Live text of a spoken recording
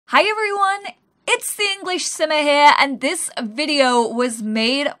Hi everyone, it's the EnglishSimmer here, and this video was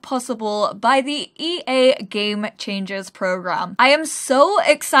made possible by the EA Game Changers program. I am so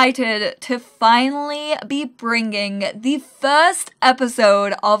excited to finally be bringing the first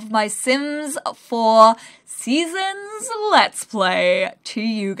episode of my Sims 4 Seasons Let's Play to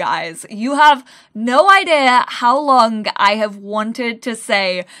you guys. You have no idea how long I have wanted to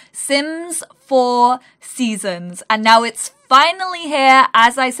say Sims 4 Seasons, and now it's finally here.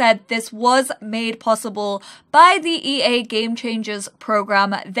 As I said, this was made possible by the EA Game Changers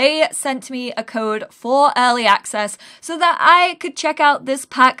program. They sent me a code for early access so that I could check out this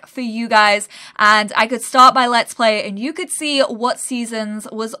pack for you guys and I could start my Let's Play and you could see what Seasons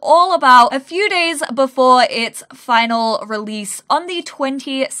was all about a few days before its final release on the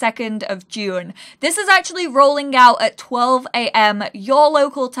 22nd of June. This is actually rolling out at 12 AM your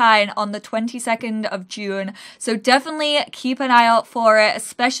local time on the 22nd of June, so definitely keep an eye out for it,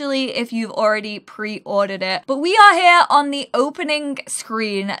 especially if you've already pre-ordered it. But we are here on the opening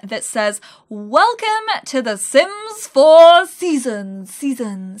screen that says, "Welcome to the Sims 4 Seasons.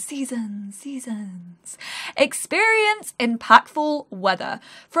 Experience impactful weather.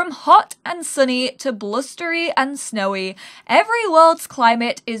 From hot and sunny to blustery and snowy, every world's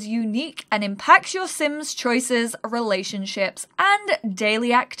climate is unique and impacts your Sims' choices, relationships, and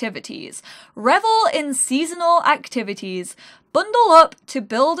daily activities. Revel in seasonal activities. Bundle up to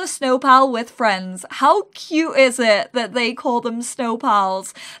build a snow pal with friends." How cute is it that they call them snow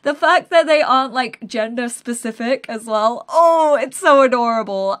pals? The fact that they aren't like gender specific as well. Oh, it's so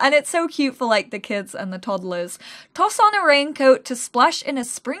adorable. And it's so cute for like the kids and the toddlers. Toss on a raincoat to splash in a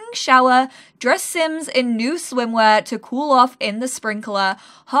spring shower. Dress Sims in new swimwear to cool off in the sprinkler.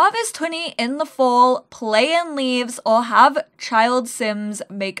 Harvest honey in the fall. Play in leaves or have child Sims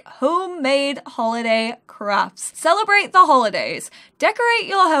make homemade holiday crafts. Celebrate the holidays. Decorate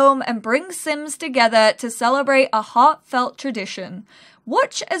your home and bring Sims together to celebrate a heartfelt tradition.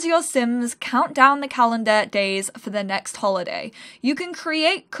 Watch as your Sims count down the calendar days for the next holiday. You can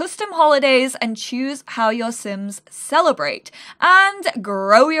create custom holidays and choose how your Sims celebrate. And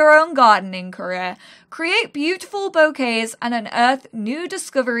grow your own gardening career. Create beautiful bouquets and unearth new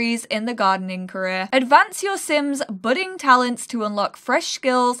discoveries in the gardening career. Advance your Sims' budding talents to unlock fresh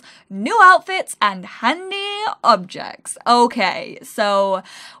skills, new outfits, and handy objects. Okay, so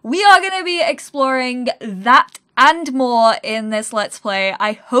we are going to be exploring that and more in this Let's Play.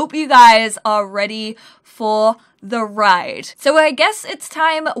 I hope you guys are ready for the ride. So I guess it's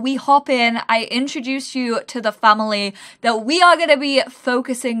time we hop in. I introduced you to the family that we are going to be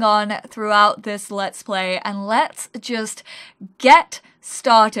focusing on throughout this Let's Play, and let's just get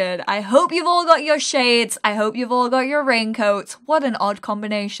started. I hope you've all got your shades. I hope you've all got your raincoats. What an odd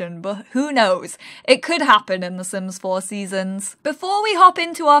combination, but who knows? It could happen in The Sims 4 Seasons. Before we hop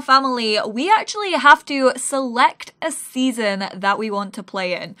into our family, we actually have to select a season that we want to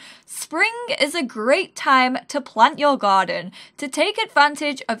play in. Spring is a great time to plant your garden, to take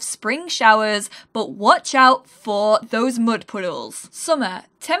advantage of spring showers, but watch out for those mud puddles. Summer.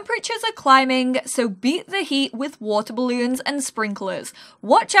 Temperatures are climbing, so beat the heat with water balloons and sprinklers.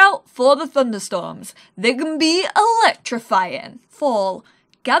 Watch out for the thunderstorms. They can be electrifying. Fall.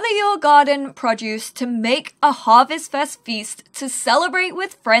 Gather your garden produce to make a Harvest Fest feast to celebrate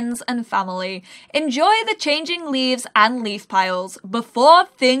with friends and family. Enjoy the changing leaves and leaf piles before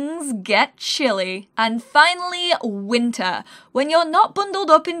things get chilly. And finally, winter. When you're not bundled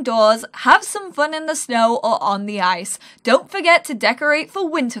up indoors, have some fun in the snow or on the ice. Don't forget to decorate for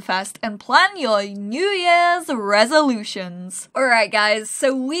Winterfest and plan your New Year's resolutions. Alright guys,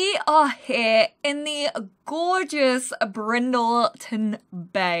 so we are here in the gorgeous Brindleton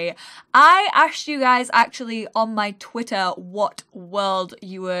Bay. I asked you guys actually on my Twitter what world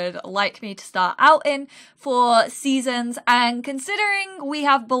you would like me to start out in for Seasons, and considering we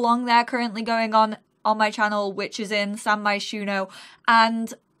have Belong There currently going on my channel, which is in San Myshuno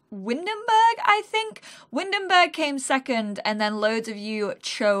and Windenburg, I think. Windenburg came second, and then loads of you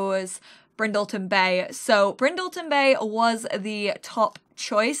chose Brindleton Bay. So Brindleton Bay was the top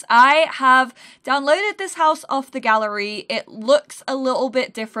choice. I have downloaded this house off the gallery. It looks a little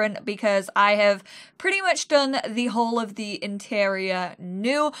bit different because I have pretty much done the whole of the interior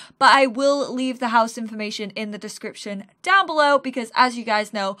new, but I will leave the house information in the description down below because, as you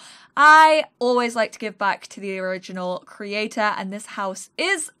guys know, I always like to give back to the original creator, and this house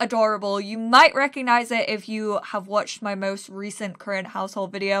is adorable. You might recognize it if you have watched my most recent current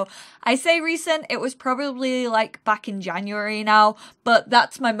household video. I say recent, it was probably like back in January now, but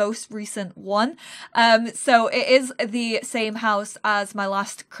that's my most recent one. So it is the same house as my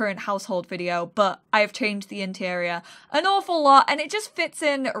last current household video, but I've changed the interior an awful lot, and it just fits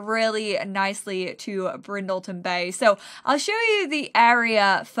in really nicely to Brindleton Bay. So I'll show you the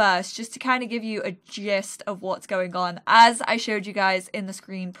area first, just to kind of give you a gist of what's going on. As I showed you guys in the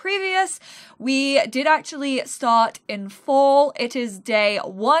screen previous, we did actually start in fall. It is day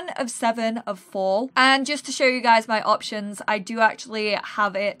 1 of 7 of fall, and just to show you guys my options, I do actually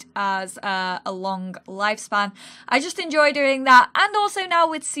have it as a long lifespan. I just enjoy doing that, and also now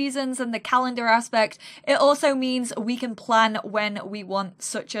with seasons and the calendar aspect, it also means we can plan when we want,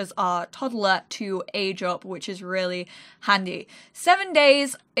 such as our toddler, to age up, which is really handy. 7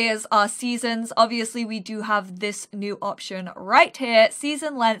 days is our seasons. Obviously, we do have this new option right here,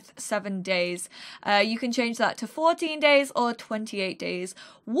 season length 7 days. You can change that to 14 days or 28 days.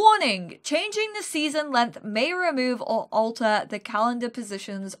 Warning, changing the season length may remove or alter the calendar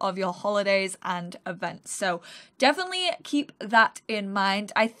positions of your holidays and events. So definitely keep that in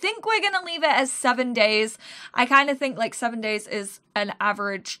mind. I think we're going to leave it as 7 days. I kind of think like 7 days is an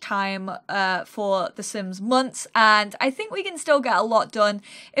average time for The Sims months, and I think we can still get a lot done.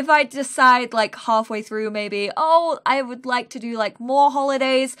 If I decide like halfway through maybe, oh, I would like to do like more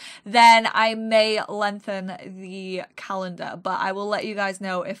holidays, then I may lengthen the calendar, but I will let you guys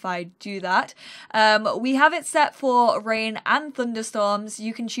know if I do that. We have it set for rain and thunderstorms.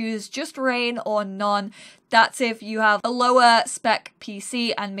 You can choose just rain or none. That's if you have a lower spec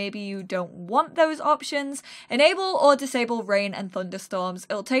PC and maybe you don't want those options. Enable or disable rain and thunderstorms.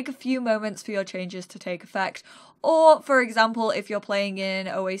 It'll take a few moments for your changes to take effect. Or, for example, if you're playing in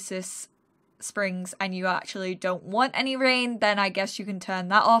Oasis Springs and you actually don't want any rain, then I guess you can turn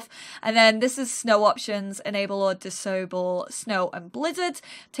that off. And then this is snow options. Enable or disable snow and blizzards,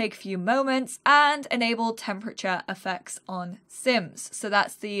 take a few moments, and enable temperature effects on Sims. So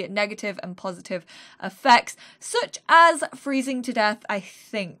that's the negative and positive effects, such as freezing to death. I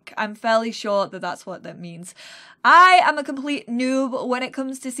think I'm fairly sure that that's what that means. I am a complete noob when it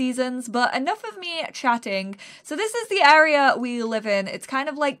comes to seasons, but enough of me chatting. So this is the area we live in. It's kind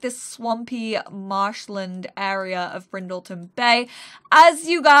of like this swampy marshland area of Brindleton Bay. As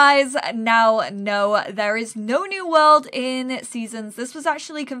you guys now know, there is no new world in seasons. This was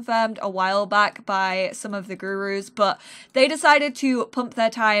actually confirmed a while back by some of the gurus, but they decided to pump their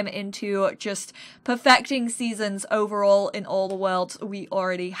time into just perfecting seasons overall in all the worlds we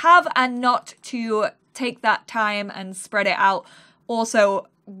already have, and not to take that time and spread it out also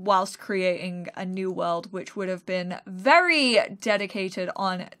whilst creating a new world, which would have been very dedicated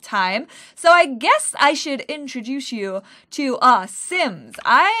on time. So I guess I should introduce you to our Sims.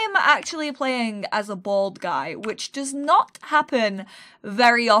 I'm actually playing as a bald guy, which does not happen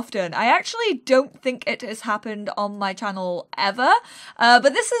very often. I actually don't think it has happened on my channel ever,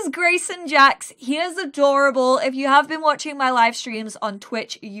 but this is Grayson Jax. He is adorable. If you have been watching my live streams on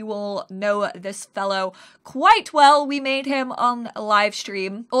Twitch, you will know this fellow quite well. We made him on a live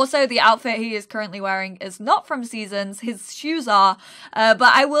stream. Also, the outfit he is currently wearing is not from seasons. His shoes are, but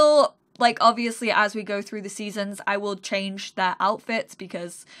I will, like, obviously as we go through the seasons, I will change their outfits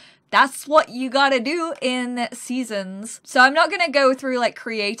because that's what you gotta do in seasons. So I'm not gonna go through like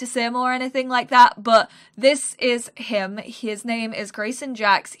create a sim or anything like that, but this is him. His name is Grayson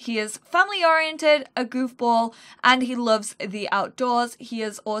Jax. He is family oriented, a goofball, and he loves the outdoors. He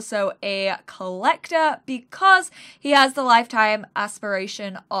is also a collector because he has the lifetime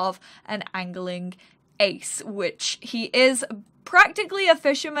aspiration of an angling ace, which he is practically a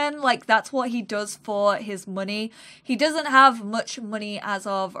fisherman. Like, that's what he does for his money. He doesn't have much money as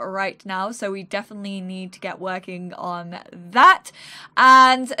of right now, so we definitely need to get working on that.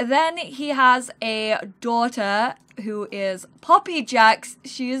 And then he has a daughter who is Poppy Jax.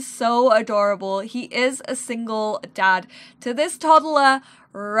 She is so adorable. He is a single dad to this toddler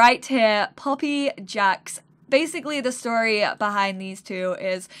right here, Poppy Jax. Basically, the story behind these two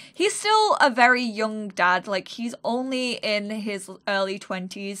is he's still a very young dad. Like, he's only in his early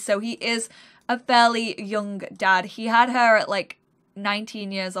 20s, so he is a fairly young dad. He had her at like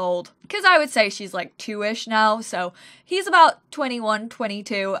 19 years old, because I would say she's like 2-ish now, so he's about 21,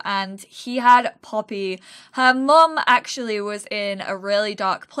 22, and he had Poppy. Her mum actually was in a really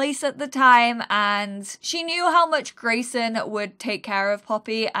dark place at the time, and she knew how much Grayson would take care of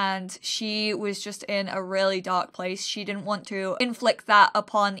Poppy, and she was just in a really dark place. She didn't want to inflict that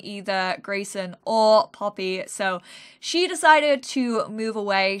upon either Grayson or Poppy, so she decided to move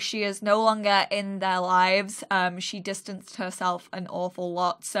away. She is no longer in their lives. She distanced herself an awful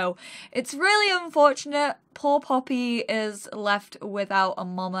lot. So it's really unfortunate. Poor Poppy is left without a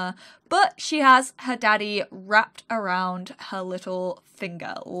mama, but she has her daddy wrapped around her little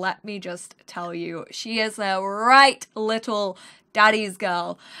finger. Let me just tell you, she is a right little daddy's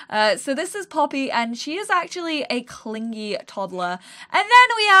girl. So this is Poppy, and she is actually a clingy toddler. And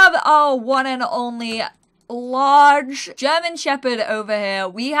then we have our one and only large German Shepherd over here.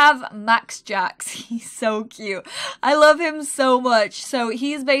 We have Max Jax. He's so cute. I love him so much. So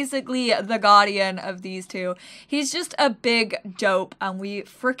he's basically the guardian of these two. He's just a big dope, and we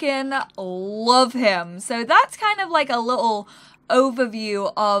freaking love him. So that's kind of like a little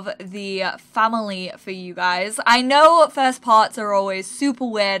overview of the family for you guys. I know first parts are always super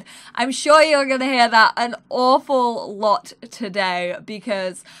weird. I'm sure you're gonna hear that an awful lot today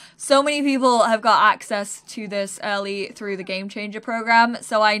because so many people have got access to this early through the Game Changer program.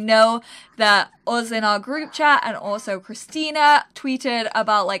 So I know that us in our group chat and also Christina tweeted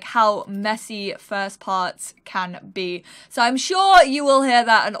about like how messy first parts can be. So I'm sure you will hear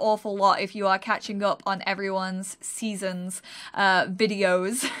that an awful lot if you are catching up on everyone's seasons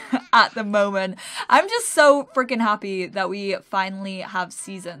videos at the moment. I'm just so freaking happy that we finally have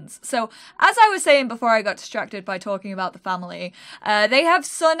seasons. So as I was saying before I got distracted by talking about the family, they have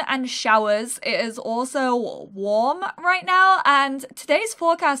sun and showers. It is also warm right now, and today's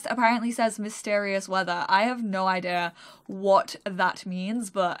forecast apparently says mysterious weather. I have no idea what that means,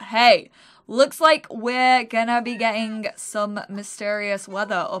 but hey, looks like we're gonna be getting some mysterious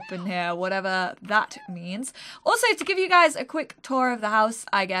weather up in here, whatever that means. Also, to give you guys a quick tour of the house,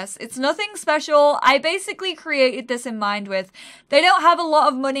 I guess, it's nothing special. I basically created this in mind with, they don't have a lot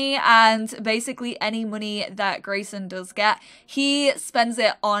of money, and basically any money that Grayson does get, he spends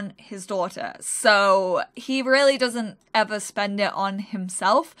it on his daughter. So he really doesn't ever spend it on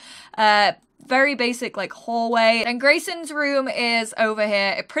himself. Very basic like hallway, and Grayson's room is over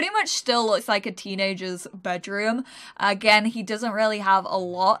here. It pretty much still looks like a teenager's bedroom. Again, he doesn't really have a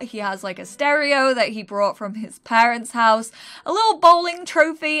lot. He has like a stereo that he brought from his parents' house, a little bowling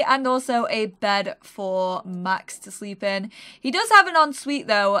trophy, and also a bed for Max to sleep in. He does have an ensuite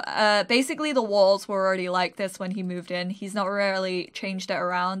though. Basically the walls were already like this when he moved in. He's not really changed it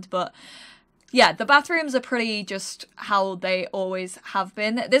around, but yeah, the bathrooms are pretty just how they always have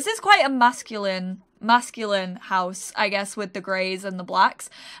been. This is quite a masculine house, I guess, with the greys and the blacks.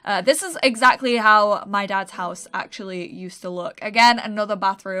 This is exactly how my dad's house actually used to look. Again, another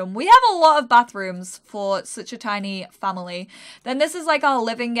bathroom. We have a lot of bathrooms for such a tiny family. Then this is like our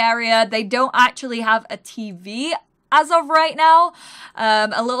living area. They don't actually have a TV as of right now.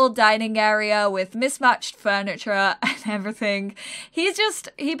 A little dining area with mismatched furniture and everything. He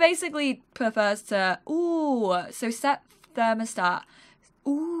basically prefers to, so set thermostat.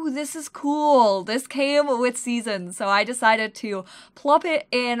 Ooh, this is cool. This came with seasons, so I decided to plop it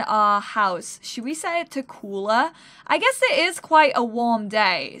in our house. Should we set it to cooler? I guess it is quite a warm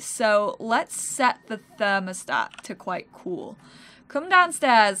day, so let's set the thermostat to quite cool. Come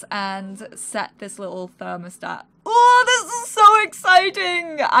downstairs and set this little thermostat. Oh, this is so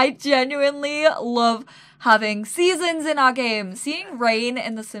exciting! I genuinely love having seasons in our game. Seeing rain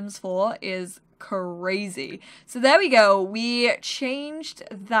in The Sims 4 is crazy. So there we go. We changed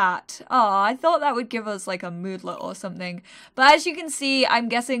that. Oh, I thought that would give us like a moodlet or something. But as you can see, I'm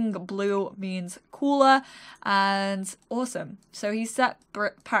guessing blue means cooler, and awesome. So he set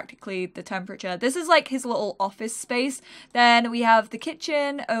practically the temperature. This is like his little office space. Then we have the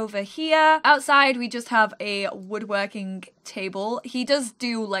kitchen over here. Outside, we just have a woodworking table. He does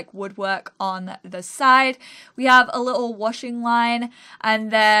do like woodwork on the side. We have a little washing line,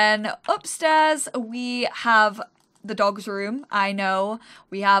 and then upstairs we have the dog's room. I know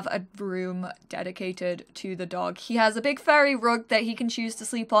we have a room dedicated to the dog. He has a big furry rug that he can choose to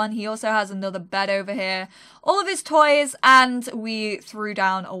sleep on. He also has another bed over here, all of his toys, and we threw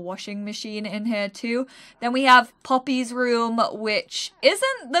down a washing machine in here too. Then we have Poppy's room, which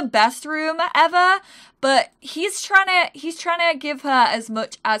isn't the best room ever, but he's trying to give her as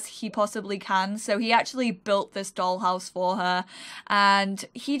much as he possibly can. So he actually built this dollhouse for her, and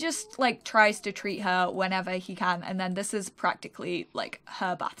he just like tries to treat her whenever he can. And then this is practically like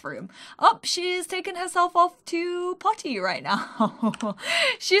her bathroom. Oh, she's taken herself off to potty right now.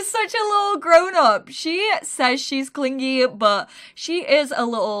 She's such a little grown up. She says she's clingy, but she is a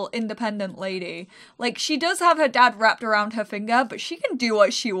little independent lady. Like, she does have her dad wrapped around her finger, but she can do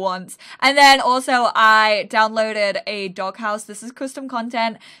what she wants. And then also I downloaded a doghouse. This is custom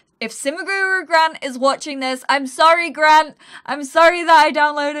content. If Simaguru Grant is watching this, I'm sorry, Grant. I'm sorry that I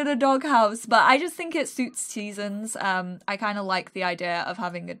downloaded a doghouse, but I just think it suits seasons. I kind of like the idea of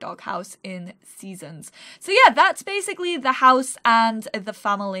having a doghouse in seasons. So yeah, that's basically the house and the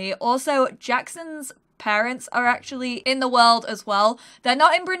family. Also, Jackson's parents are actually in the world as well. They're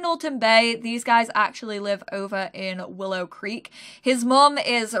not in Brindleton Bay. These guys actually live over in Willow Creek. His mom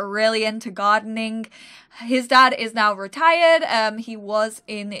is really into gardening. His dad is now retired. He was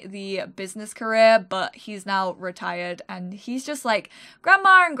in the business career, but he's now retired, and he's just like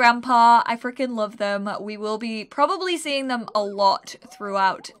grandma and grandpa. I freaking love them. We will be probably seeing them a lot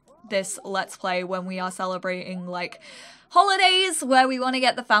throughout this Let's Play when we are celebrating like holidays where we want to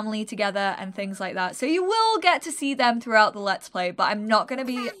get the family together and things like that. So you will get to see them throughout the Let's Play, but I'm not going to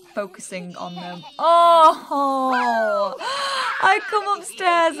be focusing on them. Oh, I come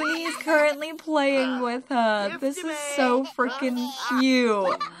upstairs and he's currently playing with her. This is so freaking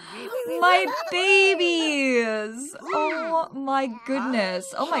cute. My babies. Oh my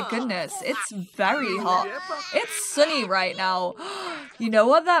goodness. Oh my goodness. It's very hot. It's sunny right now. You know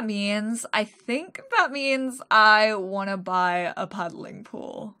what that means? I think that means I want to buy a paddling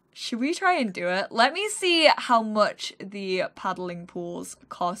pool. Should we try and do it? Let me see how much the paddling pools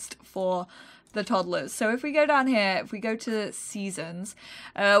cost for the toddlers. So if we go down here, if we go to seasons,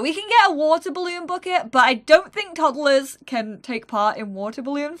 we can get a water balloon bucket, but I don't think toddlers can take part in water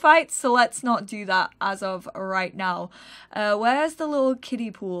balloon fights, so let's not do that as of right now. Where's the little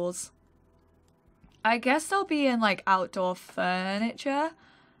kiddie pools? I guess they'll be in like outdoor furniture.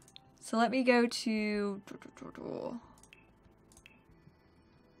 So let me go to...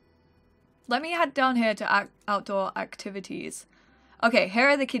 Let me head down here to outdoor activities. Okay, here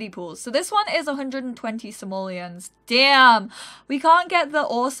are the kiddie pools. So this one is 120 simoleons. Damn! We can't get the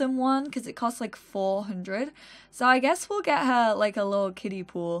awesome one because it costs like 400. So I guess we'll get her like a little kiddie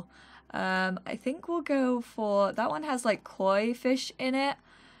pool. I think we'll go for... That one has like koi fish in it.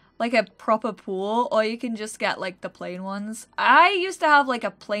 Like a proper pool, or you can just get like the plain ones. I used to have like a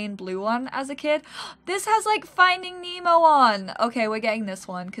plain blue one as a kid. This has like Finding Nemo on. Okay, we're getting this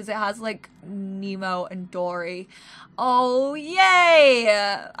one because it has like Nemo and Dory. Oh, yay!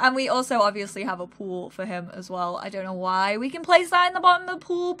 And we also obviously have a pool for him as well. I don't know why we can place that in the bottom of the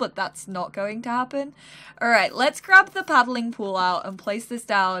pool, but that's not going to happen. All right, let's grab the paddling pool out and place this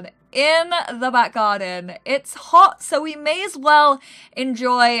down in the back garden. It's hot, so we may as well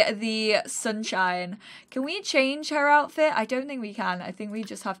enjoy the sunshine. Can we change her outfit? I don't think we can. I think we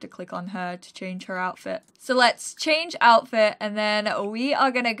just have to click on her to change her outfit. So let's change outfit, and then we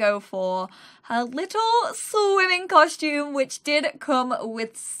are gonna go for her little swimming costume, which did come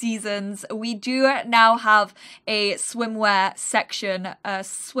with seasons. We do now have a swimwear section, a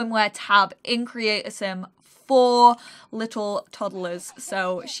swimwear tab in Creator Sim for little toddlers,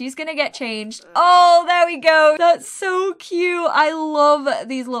 so she's gonna get changed. Oh, there we go. That's so cute. I love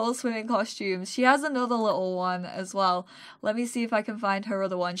these little swimming costumes. She has another little one as well. Let me see if I can find her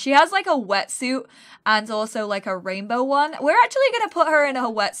other one. She has like a wetsuit and also like a rainbow one. We're actually gonna put her in her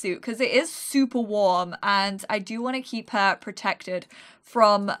wetsuit because it is super warm and I do want to keep her protected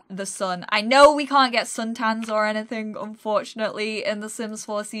from the sun. I know we can't get suntans or anything, unfortunately, in The Sims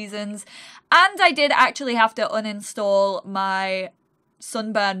 4 Seasons. And I did actually have to uninstall my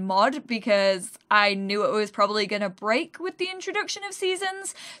sunburn mod because I knew it was probably going to break with the introduction of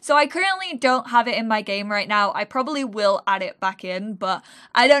seasons. So I currently don't have it in my game right now. I probably will add it back in, but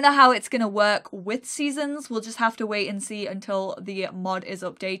I don't know how it's going to work with seasons. We'll just have to wait and see until the mod is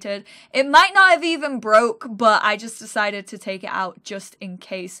updated. It might not have even broke, but I just decided to take it out just in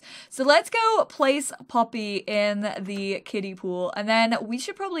case. So let's go place Poppy in the kiddie pool, and then we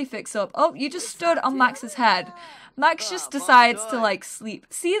should probably fix up. Oh, you just stood on Max's head. Max just decides to like sleep.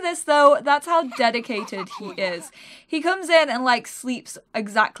 See this though? That's how dedicated he is. He comes in and like sleeps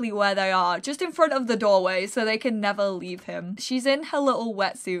exactly where they are, just in front of the doorway, so they can never leave him. She's in her little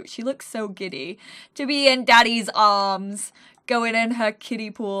wetsuit. She looks so giddy to be in Daddy's arms, going in her kiddie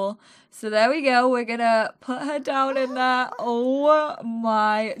pool. So there we go. We're gonna put her down in there. Oh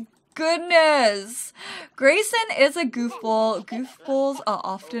my goodness. Grayson is a goofball. Goofballs are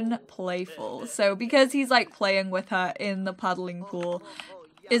often playful. So because he's like playing with her in the paddling pool,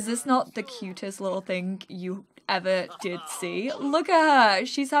 is this not the cutest little thing you ever did see? Look at her.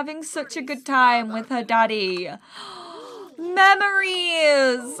 She's having such a good time with her daddy.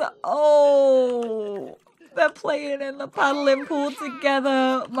 Memories. Oh, they're playing in the paddling pool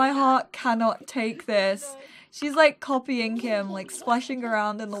together. My heart cannot take this. She's like copying him, like splashing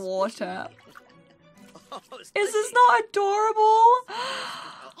around in the water. Is this not adorable?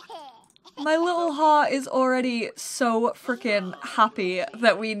 My little heart is already so freaking happy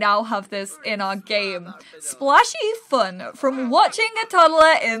that we now have this in our game. Splashy fun from watching a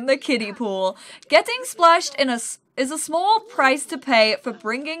toddler in the kiddie pool. Getting splashed is a small price to pay for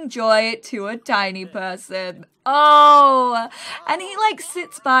bringing joy to a tiny person. Oh, and he like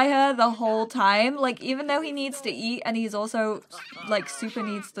sits by her the whole time, like even though he needs to eat and he's also like super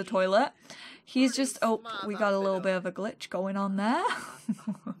needs the toilet. He's just, oh, we got a little bit of a glitch going on there.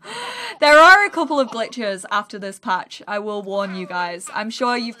 There are a couple of glitches after this patch, I will warn you guys. I'm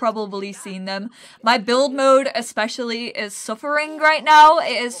sure you've probably seen them. My build mode especially is suffering right now.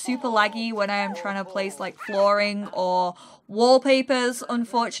 It is super laggy when I am trying to place like flooring or wallpapers,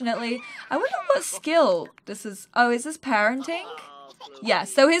 unfortunately. I wonder what skill this is. Oh, is this parenting? Yeah,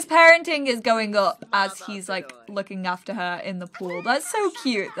 so his parenting is going up as he's like looking after her in the pool. That's so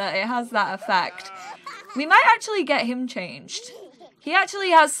cute that it has that effect. We might actually get him changed. He actually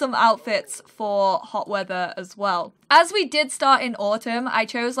has some outfits for hot weather as well. As we did start in autumn, I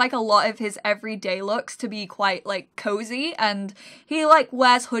chose like a lot of his everyday looks to be quite like cozy, and he like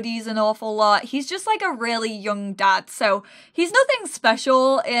wears hoodies an awful lot. He's just like a really young dad, so he's nothing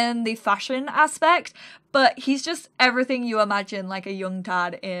special in the fashion aspect, but he's just everything you imagine like a young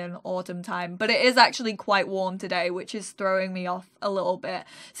dad in autumn time. But it is actually quite warm today, which is throwing me off a little bit.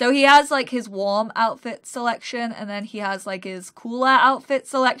 So he has like his warm outfit selection, and then he has like his cooler outfit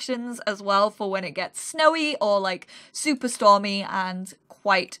selections as well for when it gets snowy or like super stormy and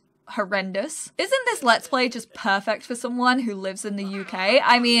quite horrendous. Isn't this Let's Play just perfect for someone who lives in the UK?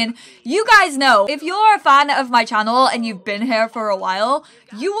 I mean, you guys know, if you're a fan of my channel and you've been here for a while,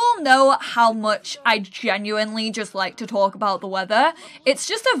 you will know how much I genuinely just like to talk about the weather. It's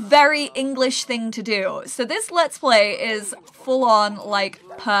just a very English thing to do. So this Let's Play is full on like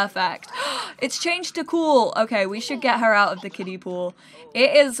perfect. It's changed to cool. Okay, we should get her out of the kiddie pool.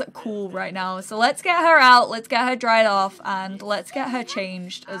 It is cool right now. So let's get her out, let's get her dried off, and let's get her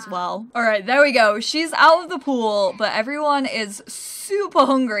changed as well. Alright, there we go. She's out of the pool, but everyone is super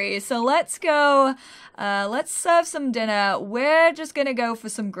hungry. So let's go. Let's serve some dinner. We're just gonna go for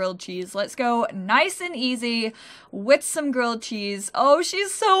some grilled cheese. Let's go nice and easy with some grilled cheese. Oh,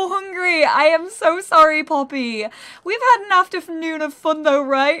 she's so hungry. I am so sorry, Poppy. We've had an afternoon of fun though,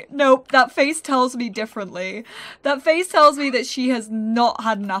 right? Nope, that face tells me differently. That face tells me that she has not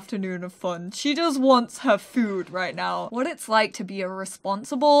had an afternoon of fun. She just wants her food right now. What it's like to be a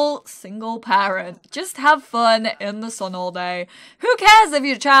responsible single parent. Just have fun in the sun all day. Who cares if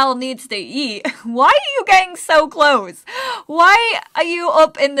your child needs to eat? Why are you getting so close? Why are you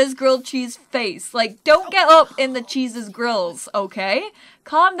up in this grilled cheese face? Like, don't get up in the cheese's grills, okay?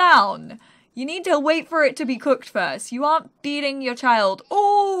 Calm down. You need to wait for it to be cooked first. You aren't beating your child.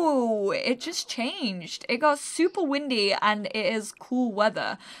 Oh, it just changed. It got super windy and it is cool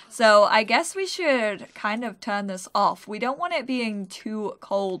weather. So I guess we should kind of turn this off. We don't want it being too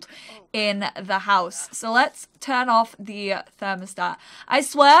cold in the house. So let's turn off the thermostat. I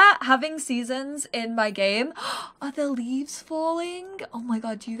swear, having seasons in my game, are the leaves falling? Oh my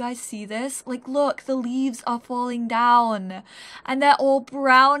god, do you guys see this? Like, look, the leaves are falling down and they're all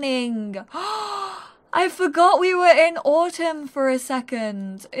browning. I forgot we were in autumn for a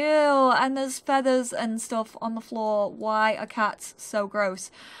second. Ew, and there's feathers and stuff on the floor. Why are cats so gross?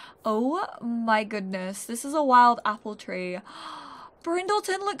 Oh my goodness, this is a wild apple tree.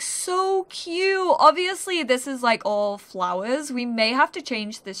 Brindleton looks so cute. Obviously, this is like all flowers. We may have to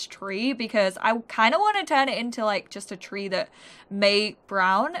change this tree because I kind of want to turn it into like just a tree that may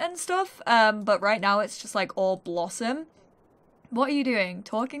brown and stuff. But right now it's just like all blossom. What are you doing?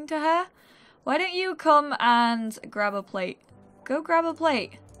 Talking to her? Why don't you come and grab a plate? Go grab a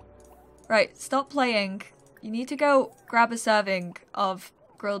plate. Right, stop playing. You need to go grab a serving of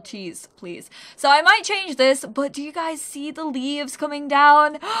grilled cheese, please. So I might change this, but do you guys see the leaves coming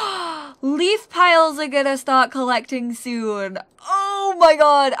down? Leaf piles are gonna start collecting soon. Oh my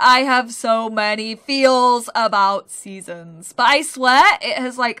god, I have so many feels about seasons. But I swear it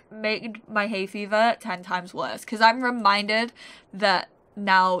has like made my hay fever 10 times worse because I'm reminded that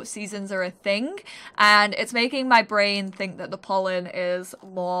now seasons are a thing, and it's making my brain think that the pollen is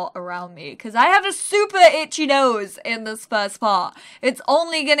more around me because I have a super itchy nose in this first part. It's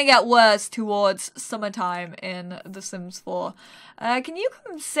only gonna get worse towards summertime in The Sims 4. Can you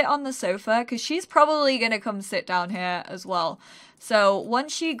come sit on the sofa? Because she's probably gonna come sit down here as well. So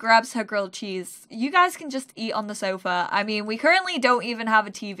once she grabs her grilled cheese, you guys can just eat on the sofa. I mean, we currently don't even have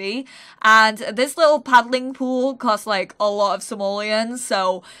a TV, and this little paddling pool costs like a lot of simoleons,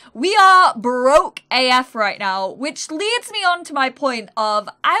 so we are broke AF right now, which leads me on to my point of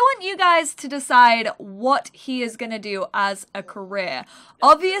I want you guys to decide what he is going to do as a career.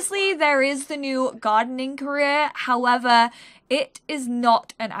 Obviously, there is the new gardening career, however, it is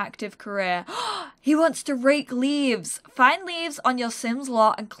not an active career. He wants to rake leaves. Find leaves on your Sims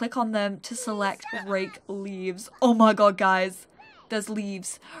lot and click on them to select rake leaves. Oh my god, guys. There's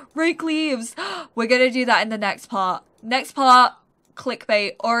leaves. Rake leaves. We're gonna do that in the next part. Next part,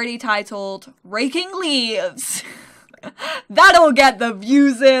 clickbait, already titled, Raking Leaves. That'll get the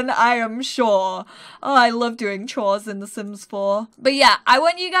views in, I am sure. Oh, I love doing chores in The Sims 4. But yeah, I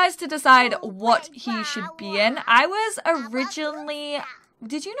want you guys to decide what he should be in. I was originally...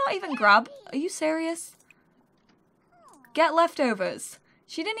 Did you not even grab? Are you serious? Get leftovers.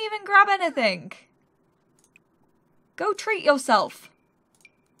 She didn't even grab anything. Go treat yourself.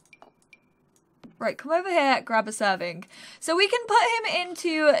 Right, come over here, grab a serving. So we can put him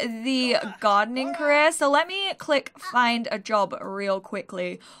into the gardening career. So let me click find a job real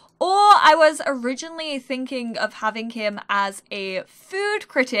quickly. Or I was originally thinking of having him as a food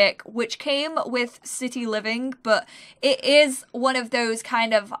critic, which came with city living, but it is one of those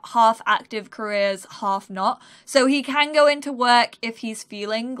kind of half active careers, half not. So he can go into work if he's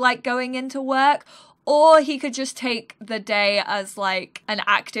feeling like going into work, or he could just take the day as like an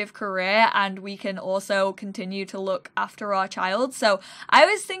active career and we can also continue to look after our child. So I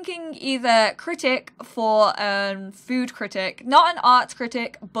was thinking either critic for food critic, not an arts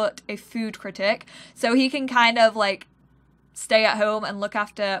critic, but a food critic. So he can kind of like stay at home and look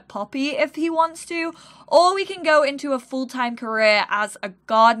after Poppy if he wants to. Or we can go into a full-time career as a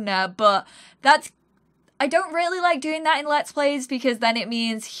gardener, but I don't really like doing that in Let's Plays because then it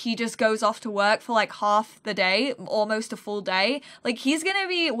means he just goes off to work for like half the day, almost a full day. Like he's going to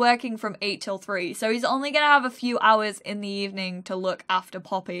be working from 8 till 3, so he's only going to have a few hours in the evening to look after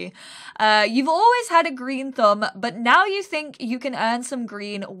Poppy. You've always had a green thumb, but now you think you can earn some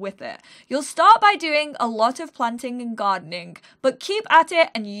green with it. You'll start by doing a lot of planting and gardening, but keep at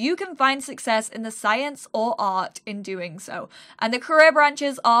it and you can find success in the science or art in doing so. And the career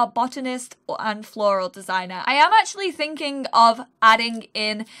branches are botanist and floral designer. I am actually thinking of adding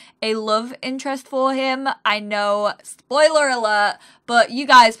in a love interest for him. I know, spoiler alert, but you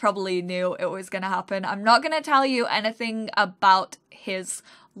guys probably knew it was going to happen. I'm not going to tell you anything about his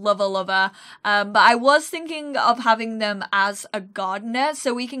lover, but I was thinking of having them as a gardener,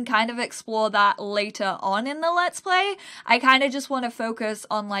 so we can kind of explore that later on in the Let's Play. I kind of just want to focus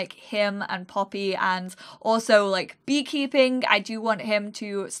on like him and Poppy, and also like beekeeping. I do want him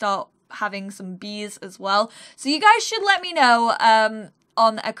to start having some bees as well. So you guys should let me know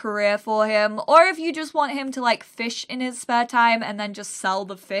on a career for him, or if you just want him to like fish in his spare time and then just sell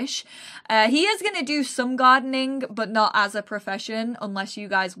the fish. He is going to do some gardening, but not as a profession, unless you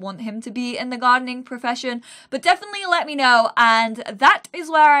guys want him to be in the gardening profession. But definitely let me know, and that is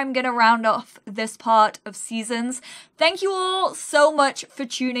where I'm going to round off this part of Seasons. Thank you all so much for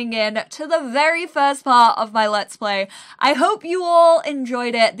tuning in to the very first part of my Let's Play. I hope you all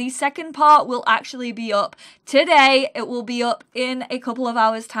enjoyed it. The second part will actually be up today. It will be up in a couple of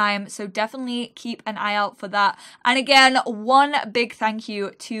hours time, so definitely keep an eye out for that. And again, one big thank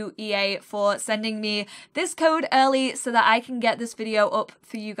you to EA for sending me this code early so that I can get this video up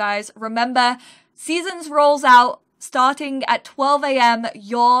for you guys. Remember, Seasons rolls out starting at 12 a.m.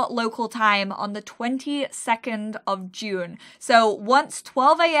 your local time on the 22nd of June. So once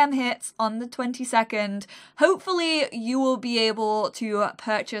 12 a.m. hits on the 22nd, hopefully you will be able to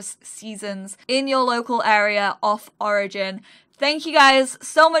purchase Seasons in your local area off Origin. Thank you guys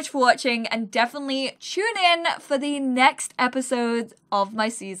so much for watching, and definitely tune in for the next episode of my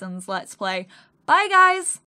Seasons Let's Play. Bye guys!